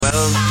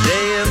12th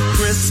day of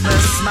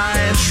Christmas, my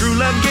true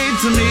love gave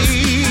to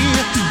me.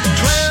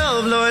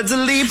 12 lords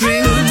are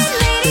leaping.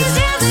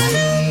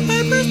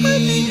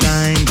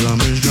 Nine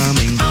drummers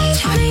drumming.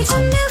 6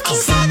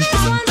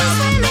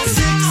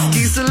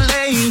 geese are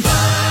laying.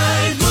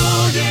 5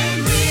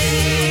 golden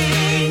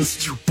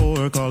rings.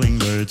 4 calling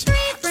birds. 3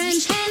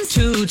 French hens.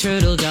 2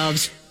 turtle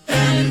doves.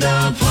 And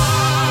a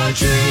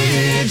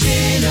partridge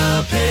in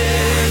a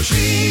pear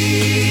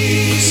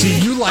tree. See,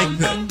 you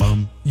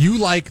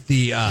like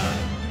the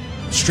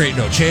Straight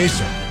No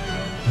Chaser.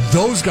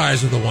 Those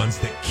guys are the ones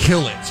that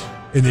kill it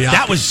in the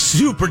That was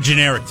super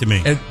generic to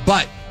me.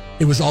 But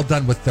it was all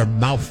done with their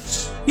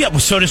mouths. Yeah, well,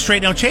 so does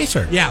Straight No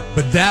Chaser. Yeah,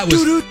 but that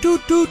was...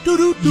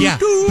 Yeah,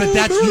 but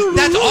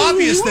that's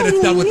obvious that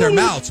it's done with their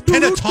mouths.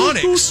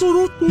 Pentatonics.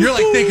 You're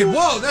like thinking,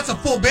 whoa, that's a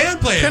full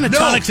band player.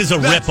 Pentatonics is a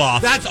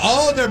ripoff. That's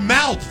all their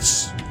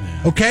mouths.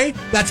 Okay?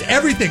 That's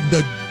everything.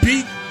 The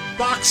beat,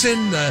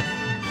 boxing, the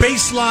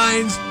bass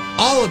lines,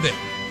 all of it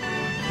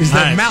is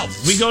their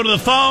mouths. We go to the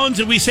phones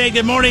and we say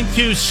good morning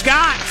to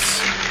Scott.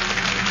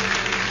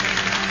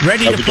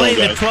 Ready to play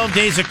the 12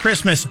 Days of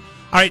Christmas.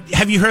 All right,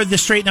 have you heard the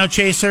Straight No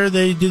Chaser?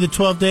 They do the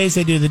 12 days.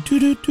 They do the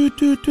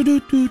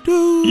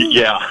do-do-do-do-do-do-do.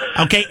 Yeah.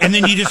 Okay, and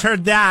then you just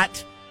heard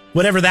that,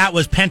 whatever that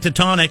was,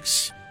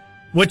 Pentatonics.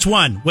 Which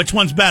one? Which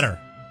one's better?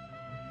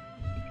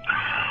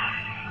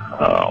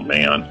 Oh,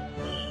 man.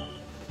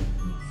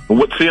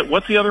 What's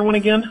the other one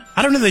again?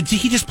 I don't know.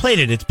 He just played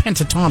it. It's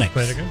Pentatonics.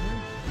 Play it again.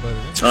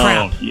 It's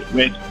crap. Oh,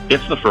 wait,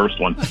 it's the first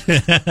one.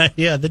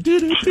 Yeah, the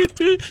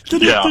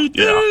do-do-do-do-do-do-do.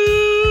 Yeah.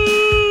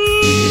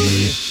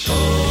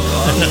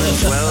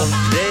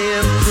 12th day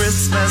of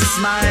Christmas,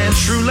 my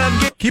true love.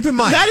 Keep in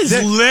mind, that is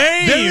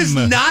lame. There is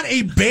not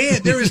a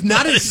band. There is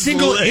not a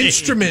single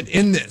instrument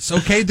in this.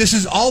 Okay, this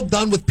is all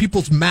done with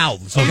people's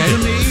mouths. Okay,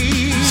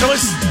 so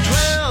it's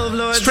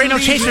Straight No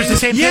Chaser's the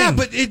same thing. Yeah,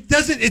 but it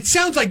doesn't. It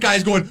sounds like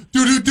guys going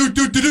do do do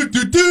do do do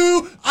do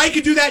do. I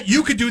could do that.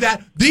 You could do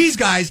that. These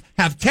guys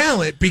have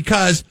talent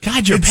because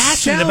God, you're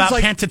passionate about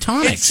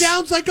Pentatonics. It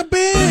sounds like a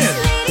band.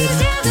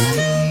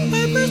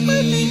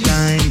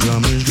 Nine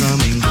drummers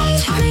drumming.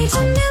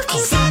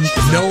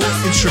 No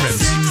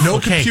instruments, no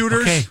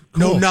computers,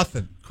 no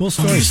nothing. Cool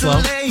story, Slow.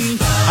 All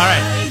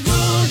right.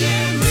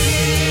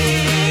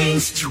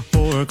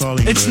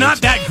 It's not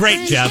that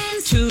great, Jeff.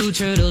 2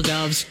 turtle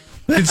doves.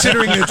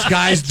 Considering it's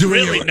guys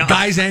doing Really it, not.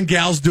 guys and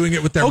gals doing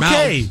it with their mouths.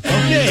 Okay.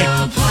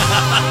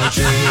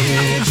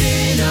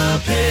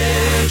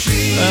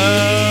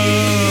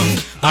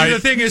 The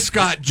thing is,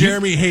 Scott,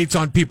 Jeremy hates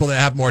on people that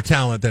have more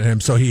talent than him,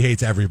 so he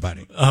hates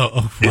everybody.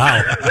 Oh,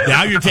 wow.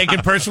 Now you're taking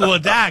personal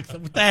attacks.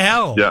 What the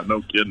hell? Yeah,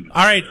 no kidding.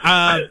 All right,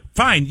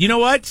 fine. You know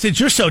what? Since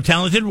you're so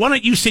talented, why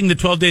don't you sing the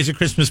 12 Days of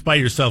Christmas by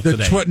yourself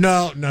today?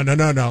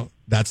 No.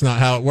 That's not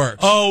how it works.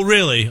 Oh,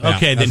 really? Yeah,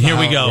 okay, then that's here not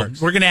we how it go.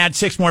 works. We're going to add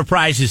 6 more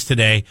prizes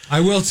today. I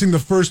will sing the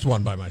first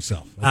one by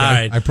myself. Okay? All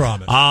right. I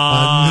promise.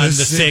 On the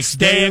 6th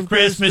day of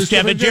Christmas,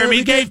 Jeff and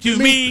Jeremy gave to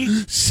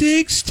me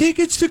 6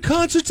 tickets to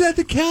concerts at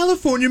the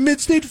California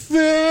Mid-State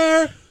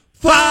Fair.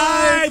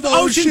 5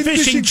 ocean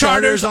fishing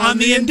charters on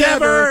the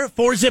Endeavor.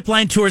 4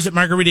 zipline tours at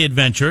Margarita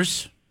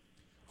Adventures.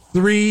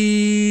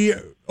 3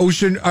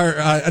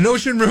 an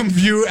ocean room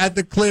view at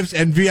the Cliffs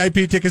and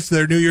VIP tickets to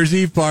their New Year's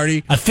Eve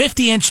party. A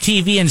 50-inch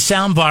TV and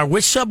soundbar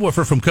with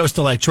subwoofer from Coast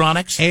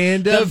Electronics.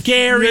 And the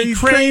Gary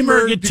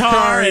Kramer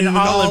guitar and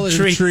olive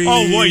tree.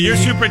 Oh, boy, you're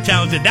super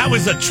talented. That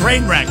was a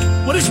train wreck.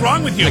 What is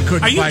wrong with you?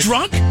 Are you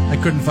drunk? I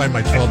couldn't find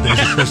my 12 Days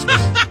of Christmas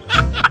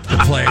to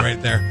play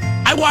right there.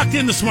 I walked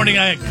in this morning.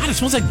 God, it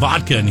smells like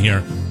vodka in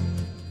here.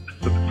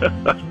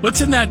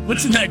 What's in that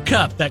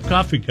cup? That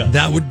coffee cup?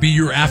 That would be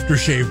your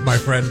aftershave, my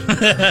friend.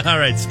 All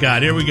right,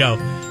 Scott, here we go.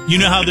 You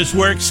know how this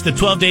works. The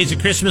 12 Days of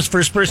Christmas,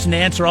 first person to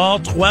answer all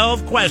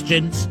 12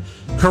 questions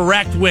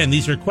correct win.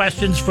 These are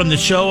questions from the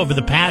show over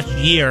the past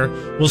year.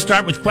 We'll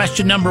start with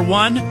question number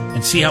 1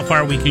 and see how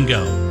far we can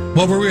go.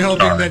 What were we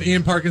hoping that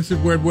Ian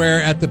Parkinson would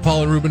wear at the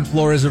Paul and Ruben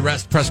Flores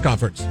arrest press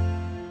conference?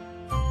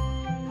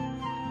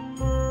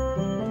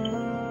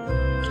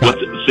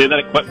 Say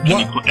that. What's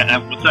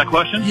that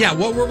question? Yeah,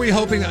 what were we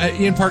hoping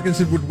Ian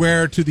Parkinson would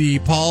wear to the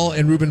Paul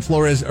and Ruben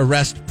Flores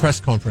arrest press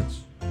conference?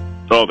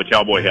 Oh, the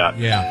cowboy hat.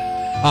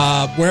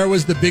 Yeah. Where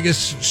was the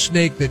biggest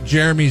snake that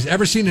Jeremy's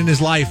ever seen in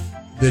his life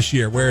this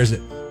year? Where is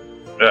it?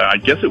 I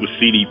guess it was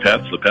CD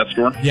Pets, the pet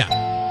store.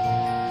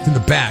 Yeah. It's in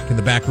the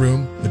back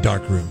room, the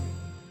dark room.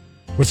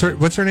 What's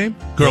her name?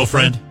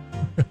 Girlfriend.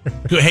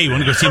 Hey, you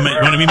want to go see you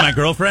want to meet my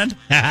girlfriend?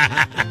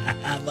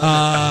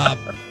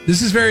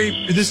 This is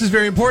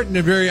very important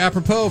and very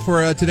apropos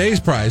for today's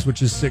prize,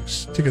 which is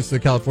 6 tickets to the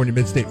California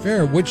Mid-State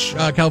Fair, which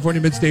California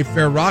Mid-State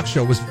Fair rock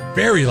show was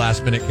very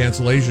last-minute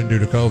cancellation due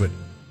to COVID.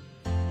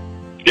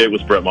 It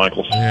was Bret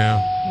Michaels. Yeah,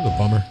 it was a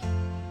bummer.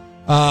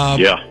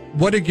 Yeah.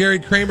 What did Gary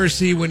Kramer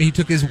see when he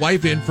took his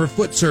wife in for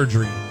foot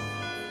surgery?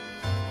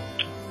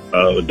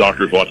 The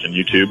doctor's watching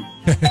YouTube.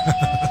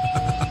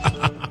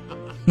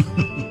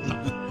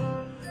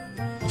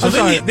 So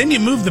then you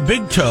move the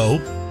big toe.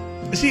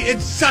 See,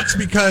 it sucks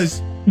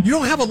because you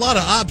don't have a lot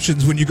of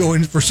options when you go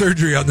in for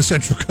surgery on the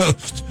Central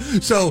Coast.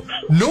 So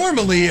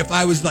Normally, if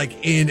I was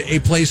like in a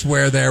place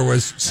where there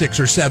was 6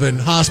 or 7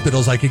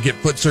 hospitals, I could get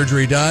foot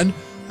surgery done,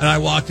 and I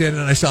walked in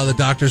and I saw the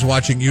doctors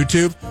watching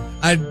YouTube,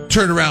 I'd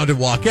turn around and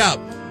walk out.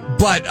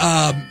 But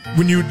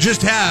when you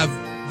just have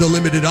the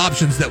limited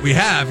options that we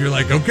have, you're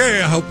like,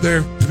 okay, I hope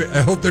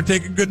they're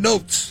taking good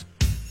notes.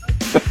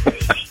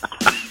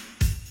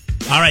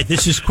 All right,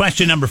 this is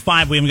question number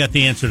 5. We haven't got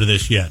the answer to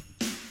this yet.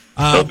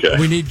 Okay.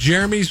 We need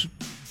Jeremy's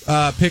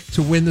pick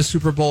to win the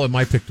Super Bowl and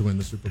my pick to win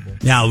the Super Bowl.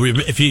 Now,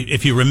 if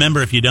you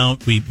remember, if you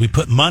don't, we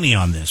put money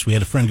on this. We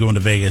had a friend going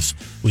to Vegas.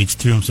 We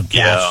threw him some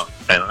cash.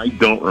 Yeah, and I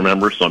don't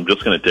remember, so I'm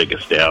just going to take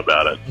a stab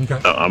at it. Okay.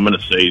 I'm going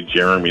to say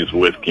Jeremy's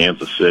with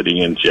Kansas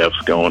City, and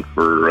Jeff's going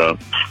for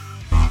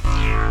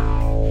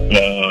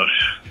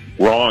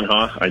wrong,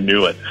 huh? I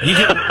knew it.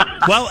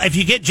 Well, if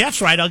you get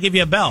Jeff's right, I'll give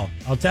you a bell.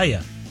 I'll tell you.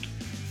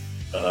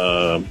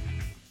 Gosh,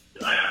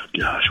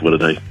 what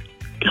did I?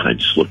 God, I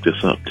just looked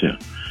this up too.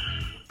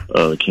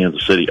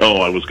 Kansas City.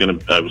 Oh, I was gonna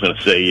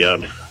say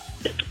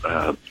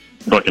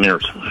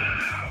Buccaneers.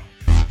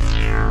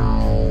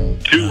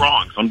 2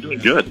 wrongs. I'm doing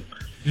good.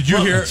 Did you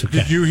hear? that's okay.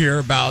 Did you hear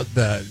about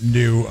the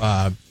new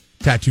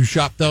tattoo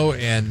shop though,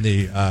 and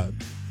the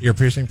ear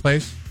piercing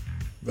place?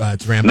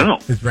 It's ran. No.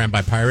 It's ran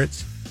by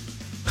pirates.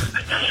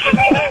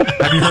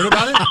 Have you heard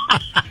about it?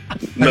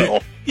 No.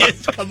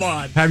 Yes, come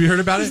on. Have you heard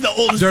about This it? is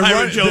the oldest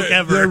pirate joke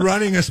ever. They're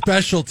running a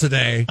special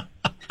today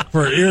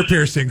for ear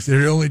piercings.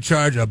 They only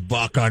charge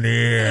 $1 an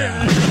ear.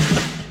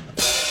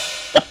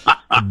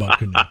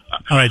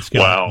 All right,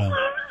 Scott.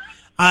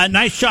 Wow.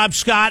 Nice job,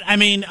 Scott. I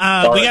mean, we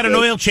right, got an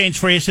good. oil change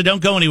for you, so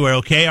don't go anywhere,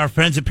 okay? Our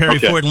friends at Perry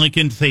Okay. Ford and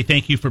Lincoln say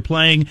thank you for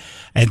playing,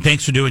 and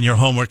thanks for doing your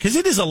homework, because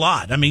it is a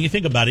lot. I mean, you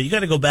think about it. You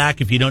got to go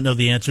back if you don't know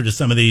the answer to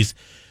some of these.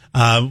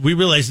 We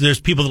realize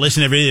there's people that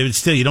listen every day, but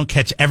still you don't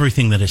catch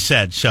everything that is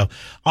said. So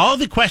all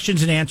the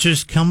questions and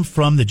answers come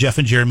from the Jeff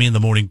and Jeremy in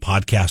the Morning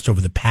podcast over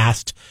the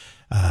past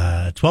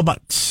 12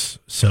 months.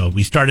 So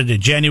we started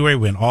in January,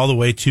 went all the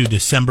way to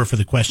December for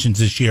the questions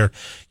this year.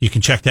 You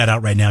can check that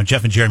out right now.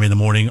 Jeff and Jeremy in the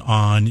Morning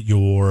on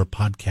your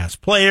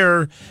podcast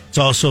player. It's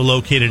also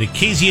located at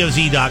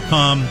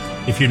kzoz.com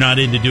if you're not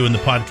into doing the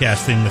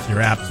podcast thing with your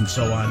apps and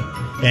so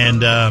on.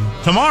 And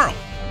tomorrow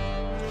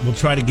we'll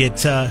try to get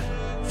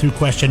through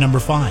question number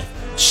 5.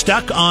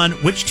 Stuck on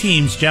which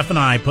teams Jeff and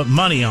I put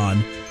money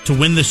on to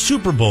win the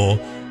Super Bowl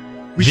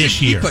We this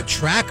should year. keep a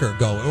tracker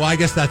going. Well, I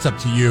guess that's up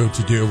to you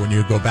to do when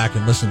you go back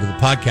and listen to the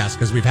podcast,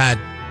 because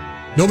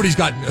nobody's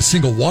gotten a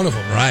single one of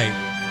them right,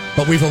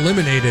 but we've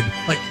eliminated,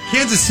 like,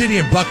 Kansas City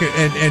and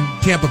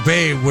and Tampa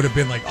Bay would have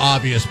been like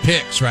obvious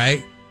picks,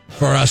 right,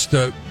 for us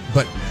to.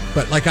 But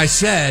like I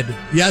said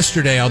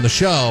yesterday on the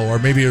show, or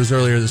maybe it was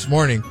earlier this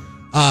morning,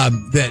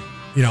 that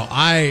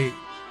I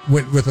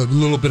went with a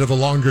little bit of a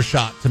longer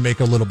shot to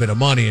make a little bit of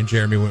money, and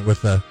Jeremy went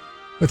with a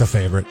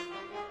favorite.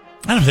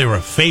 I don't know if they were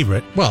a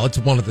favorite. Well, it's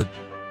one of the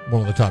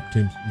top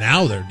teams.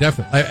 Now they're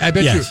definitely. I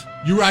bet Yes.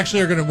 you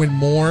actually are going to win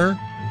more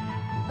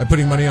by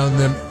putting money on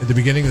them at the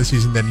beginning of the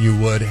season than you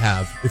would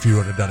have if you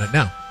would have done it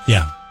now.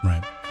 Yeah,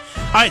 right.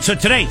 All right, so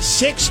today,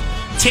 6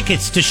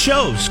 tickets to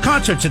shows,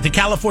 concerts at the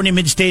California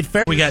Mid-State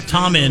Fair. We got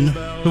Tom in,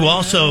 who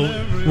also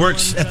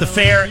works at the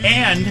fair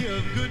and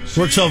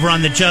works over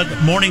on the Jug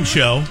Morning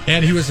Show.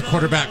 And he was the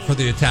quarterback for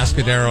the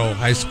Atascadero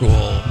High School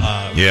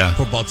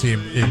football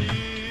team in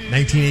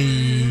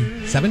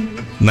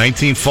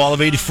 1987? Fall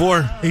of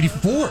 84.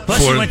 84.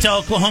 Plus, you went to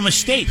Oklahoma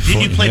State.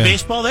 Did you play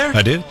baseball there?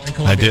 I did.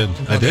 I did.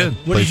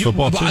 What Played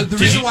football, too. The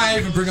reason why I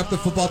even bring up the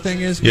football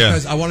thing is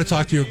because I want to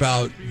talk to you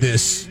about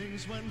this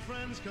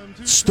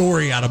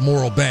story out of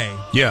Morro Bay.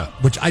 Yeah.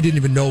 Which I didn't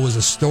even know was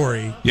a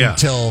story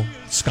until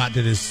Scott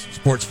did his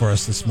sports for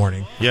us this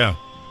morning. Yeah.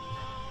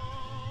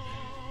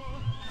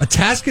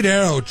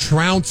 Atascadero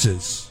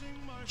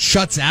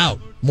shuts out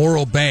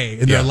Morro Bay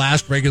in their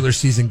last regular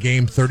season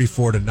game,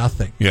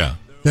 34-0. Yeah.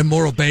 Then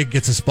Morro Bay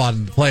gets a spot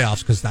in the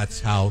playoffs because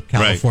that's how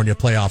California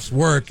playoffs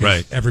work.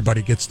 Right.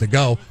 Everybody gets to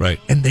go. Right.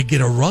 And they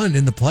get a run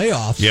in the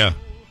playoffs. Yeah.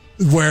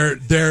 Where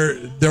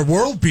they're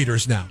world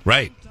beaters now.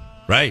 Right.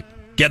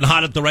 Getting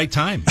hot at the right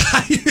time.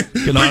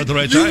 Getting hot at the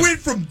right time. You went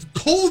from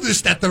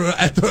coldest at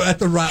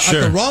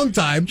the wrong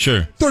time.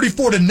 Sure.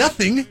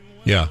 34-0.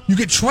 Yeah. You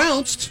get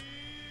trounced.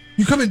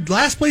 You come in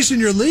last place in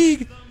your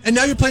league, and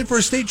now you're playing for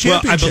a state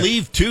championship. Well, I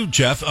believe, too,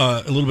 Jeff,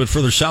 a little bit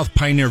further south,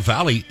 Pioneer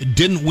Valley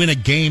didn't win a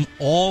game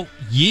all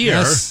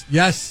year.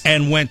 Yes.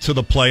 And went to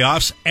the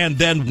playoffs and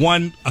then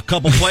won a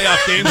couple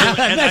playoff games.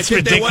 And That's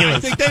I think ridiculous. I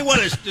think they won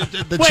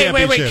the Wait.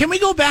 championship. Can we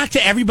go back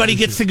to everybody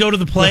gets to go to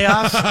the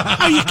playoffs?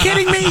 Are you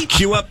kidding me?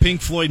 Cue up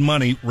Pink Floyd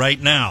money right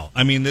now.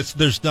 I mean,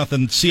 there's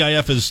nothing.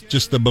 CIF is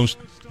just the most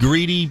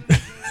greedy,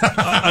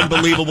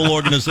 unbelievable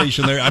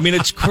organization there. I mean,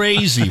 it's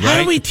crazy, right?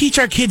 How do we teach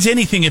our kids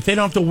anything if they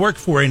don't have to work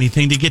for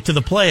anything to get to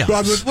the playoffs?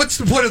 Well, what's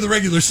the point of the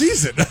regular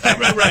season?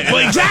 right.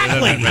 Well,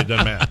 exactly.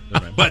 Doesn't matter.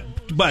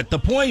 But the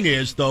point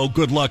is, though,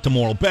 good luck to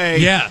Morro Bay.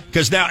 Yeah.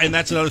 Because now, and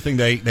that's another thing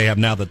they have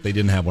now that they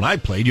didn't have when I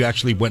played. You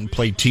actually went and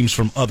played teams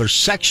from other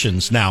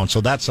sections now. And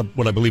so that's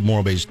what I believe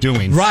Morro Bay is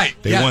doing. Right.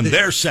 They won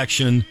their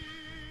section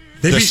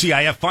the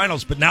CIF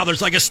finals, but now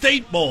there's like a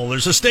state bowl.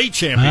 There's a state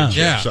championship.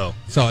 Yeah. So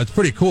it's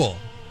pretty cool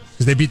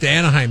because they beat the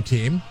Anaheim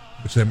team,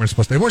 which they weren't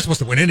supposed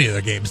to win any of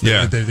their games.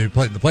 They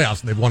played in the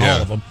playoffs and they've won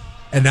all of them.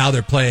 And now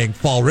they're playing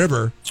Fall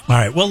River. All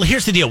right. Well,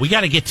 here's the deal. We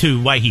got to get to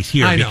why he's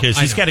here because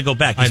he's got to go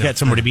back. He's got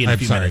somewhere to be in a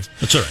few minutes.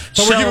 That's all right.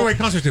 But we're giving away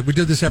concerts. We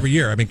do this every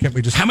year. I mean, can't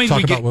we just talk about what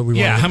we want to talk about?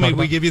 Yeah, how many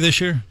we give you this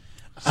year?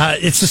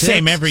 It's the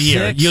same every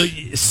year.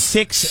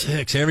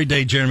 Six every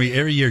day, Jeremy.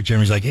 Every year,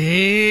 Jeremy's like,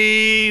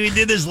 "Hey, we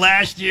did this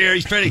last year."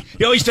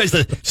 He always tries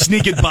to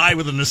sneak it by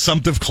with an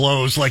assumptive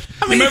close. Like,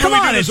 remember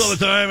we do this all the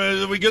time.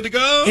 Are we good to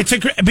go?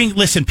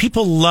 Listen,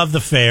 people love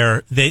the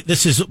fair.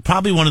 This is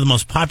probably one of the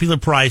most popular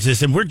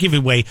prizes, and we're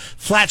giving away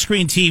flat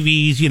screen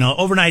TVs.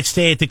 Overnight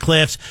stay at the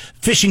Cliffs,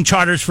 fishing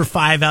charters for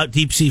 5 out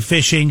deep sea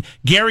fishing.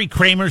 Gary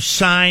Kramer's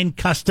signed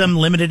custom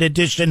limited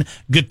edition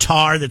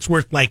guitar that's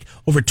worth like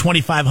over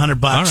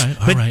 $2,500. All right.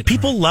 But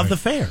people love the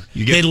fair.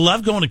 They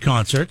love going to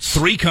concerts.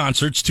 3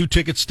 concerts, 2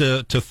 tickets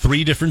to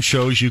 3 different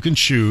shows you can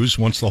choose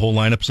once the whole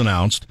lineup's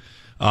announced.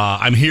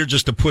 I'm here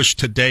just to push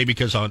today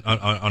because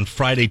on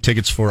Friday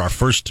tickets for our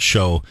first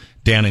show,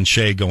 Dan and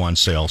Shay, go on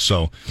sale.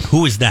 So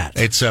who is that?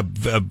 It's a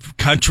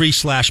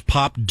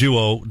country/pop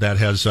duo that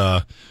has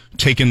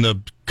taken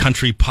the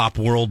country pop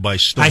world by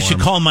storm. I should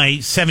call my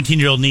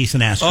 17-year-old niece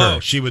and ask her. Oh,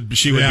 she would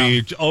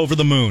be over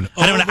the moon.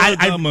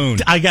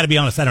 I got to be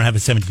honest. I don't have a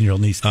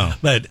 17-year-old niece,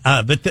 but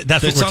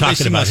that's what we're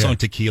talking about here. On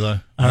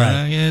tequila. All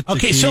right.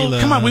 Okay, so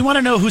come on. We want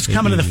to know who's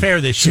coming to the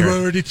fair this year.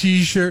 Sorority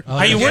T-shirt.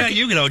 Are you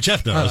working?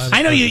 Jeff knows.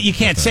 I know you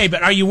can't say,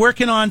 but are you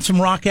working on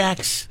some rock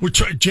acts?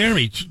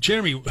 Jeremy.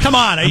 Come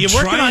on, are you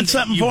working on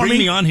something for me? You bring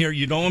me on here.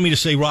 You don't want me to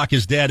say rock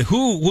is dead.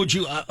 Who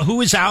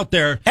is out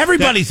there?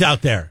 Everybody's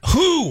out there.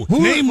 Who?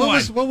 Name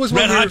one. What was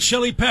Red Hot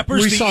Chili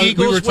Peppers, the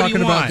Eagles. We were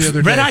talking about the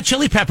other day. Red Hot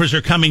Chili Peppers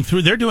are coming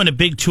through. They're doing a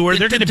big tour.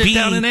 They're going to be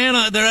down in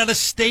Anna. They're at a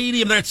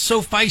stadium. They're at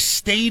SoFi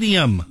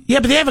Stadium. Yeah,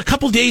 but they have a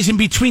couple days in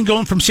between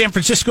going from San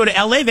Francisco to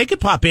L.A. They could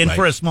pop in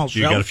for a small show.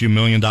 You got a few $1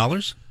 million?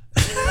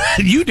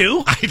 You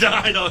do.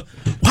 I don't.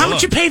 How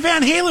much you pay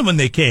Van Halen when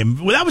they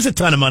came? Well, that was a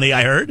ton of money,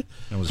 I heard.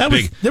 That was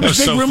big. There was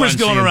big rumors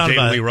going around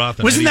about it.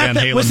 Wasn't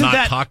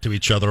that talk to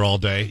each other all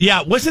day?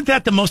 Yeah, wasn't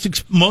that the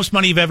most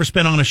money you've ever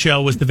spent on a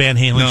show? Was the Van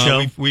Halen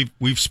show?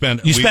 We've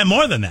spent. You spent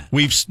more than that.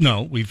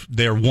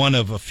 They're one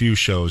of a few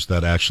shows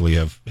that actually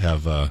have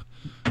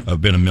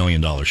been $1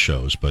 million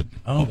shows, but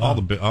almost all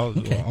the big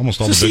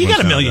ones. So you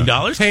got $1 million.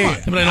 Hey,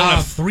 but I don't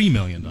have $3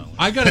 million.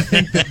 I got to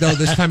think that though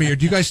this time of year,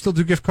 do you guys still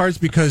do gift cards?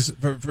 Because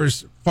for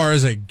as far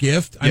as a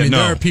gift,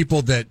 there are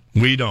people that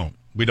we don't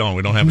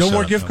have no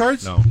more gift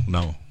cards.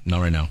 No, not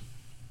right now.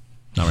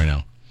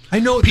 I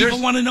know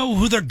people want to know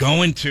who they're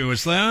going to.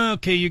 It's like,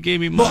 okay, you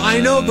gave me money. Well, I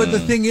know, but the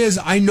thing is,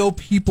 I know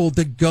people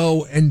that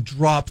go and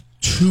drop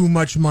too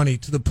much money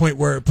to the point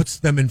where it puts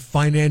them in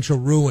financial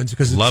ruins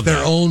because it's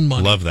their own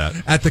money. Love that.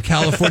 At the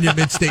California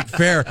Mid-State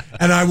Fair,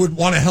 and I would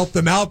want to help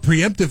them out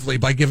preemptively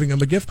by giving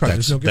them a gift card.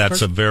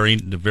 That's a very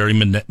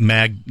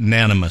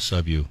magnanimous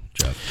of you,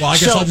 Jeff. Well, I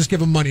guess I'll just give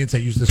them money and say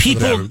use this.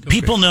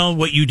 People know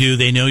what you do.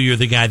 They know you're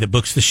the guy that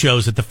books the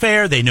shows at the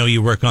fair. They know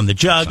you work on the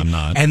Jug. I'm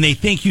not. And they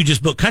think you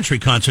just book country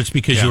concerts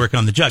because you work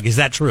on the Jug. Is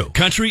that true?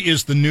 Country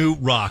is the new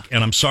rock,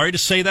 and I'm sorry to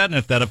say that. And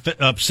if that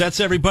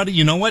upsets everybody,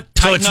 you know what?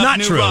 So it's not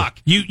new true. Rock.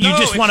 You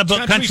just want to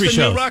book country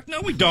shows. New rock?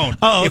 No, we don't.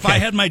 Oh, okay. If I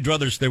had my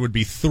druthers, there would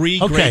be 3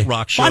 great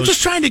rock shows. Well, I'm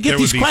just trying to get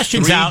these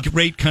questions out. 3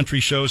 great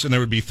country shows, and there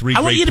would be 3 great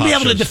I want you to be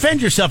able shows. to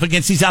defend yourself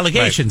against these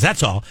allegations. Right.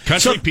 That's all.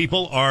 Country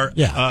people are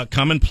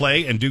come and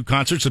play and do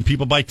concerts, and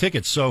people buy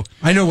tickets. So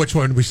I know which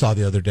one we saw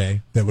the other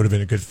day that would have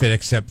been a good fit,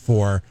 except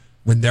for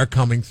when they're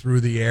coming through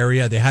the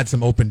area. They had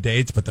some open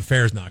dates, but the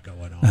fair's not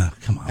going on. Oh,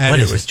 come on. And what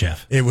is this,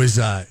 Jeff? It was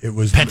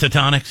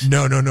Pentatonics?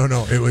 No.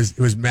 It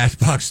was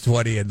Matchbox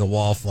 20 and the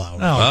Wallflower.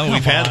 Oh,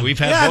 we've had both.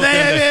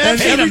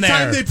 And every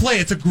time they play,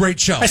 it's a great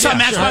show. I saw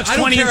Matchbox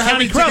 20 and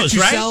Counting Crows,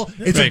 right?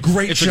 It's a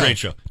great show. It's a great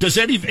show. Does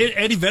Eddie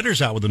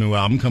Vedder's out with a new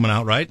album coming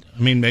out, right?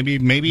 I mean, maybe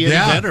Eddie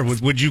Vedder.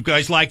 Would you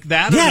guys like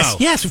that? Yes, or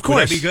no? yes, of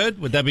course. Would that be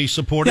good? Would that be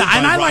supported? Yeah,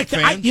 and by I like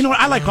rock fans? You know what?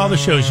 I like all the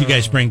shows you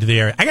guys bring to the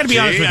area. I got to be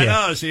honest with you.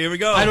 I know. See, here we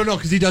go. I don't know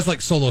because he does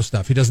like solo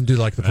stuff. He doesn't do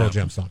like the Pearl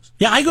Jam songs.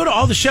 Yeah, I go to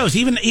all the shows.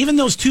 Even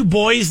those 2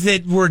 boys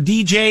that were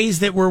DJs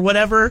that were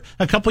whatever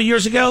a couple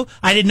years ago.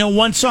 I didn't know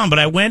one song, but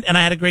I went and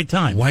I had a great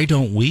time. Why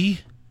don't we?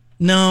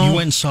 No. You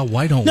went and saw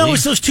Why Don't We? No,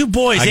 it's those 2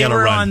 boys. They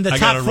were on the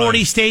top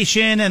 40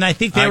 station, and I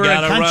think they were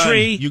a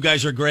country. You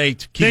guys are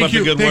great. Keep up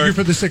the good work. Thank you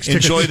for the 6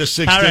 tickets. Enjoy the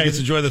 6 tickets.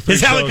 Enjoy the 3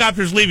 His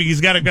helicopter's leaving.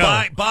 He's got to go.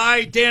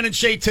 Buy Dan and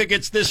Shay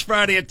tickets this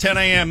Friday at 10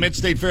 a.m.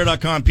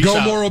 MidstateFair.com. Peace out.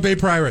 Go Morro Bay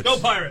Pirates. Go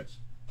Pirates.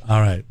 All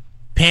right.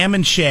 Pam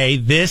and Shay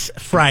this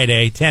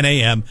Friday, 10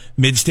 a.m.,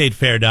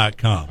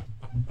 MidstateFair.com.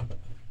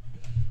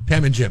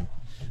 Pam and Jim.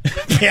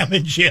 Pam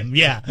and Jim,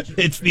 yeah.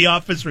 It's the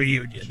office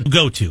reunion.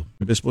 Go to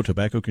Municipal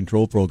Tobacco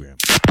Control Program.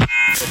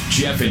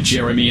 Jeff and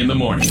Jeremy in the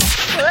morning.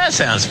 Well, that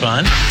sounds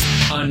fun.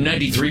 On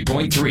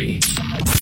 93.3.